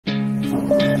Yeah,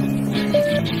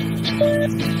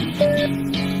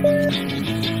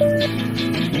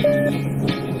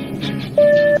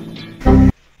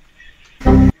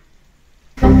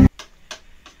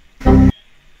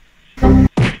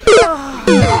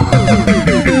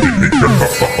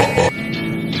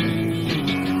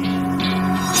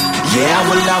 I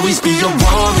will always be a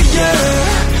warrior.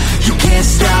 You can't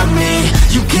stop me,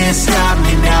 you can't stop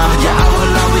me now. Yeah, I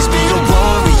will always be a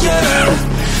warrior.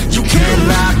 You can't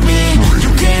lock me,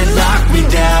 you can't lock me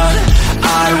down.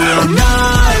 I will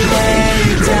not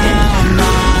lay down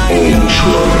my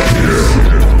arms.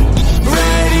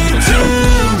 Ready to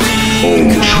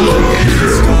become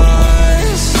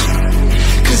scars.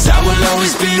 'Cause I will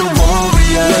always be a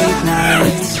warrior. Late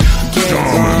nights, get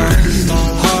lost,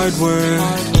 hard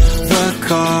work, the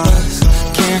cause,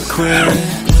 can't quit,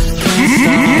 can't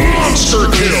stop. Monster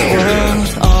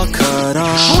kill! All cut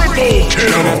off. Triple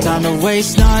kill! Don't have time to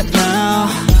waste, not now.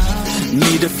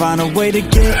 Need to find a way to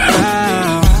get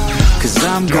out. 'Cause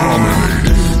I'm gone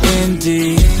in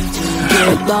deep, get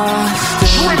lost in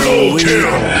Triple the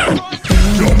kill!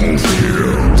 Double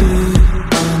kill!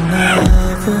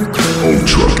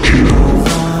 Ultra kill!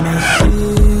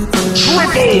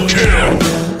 Triple kill!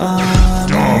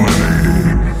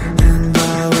 Dominating!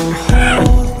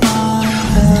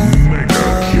 Mega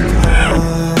kill!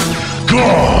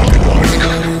 Godlike!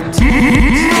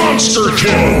 Monster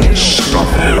kill!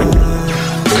 Unstoppable!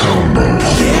 Combo!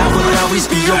 Yeah, I will always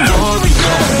be a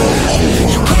warrior.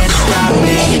 You can't stop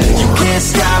me, you can't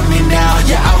stop me now.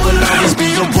 Yeah, I will always be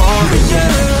a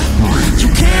warrior. You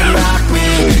can't lock me,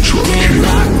 you can't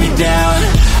lock me down.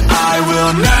 I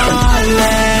will not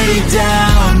lay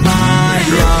down my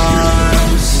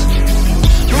arms.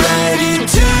 Ready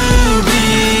to be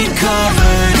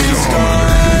covered in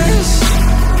scars.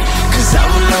 'Cause I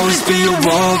will always be a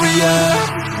warrior.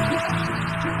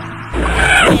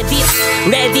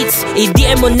 REdits,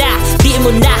 i-DM mo na, DM mo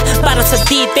na. Para sa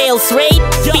details rate,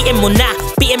 PM mo na,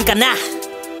 PM ka na.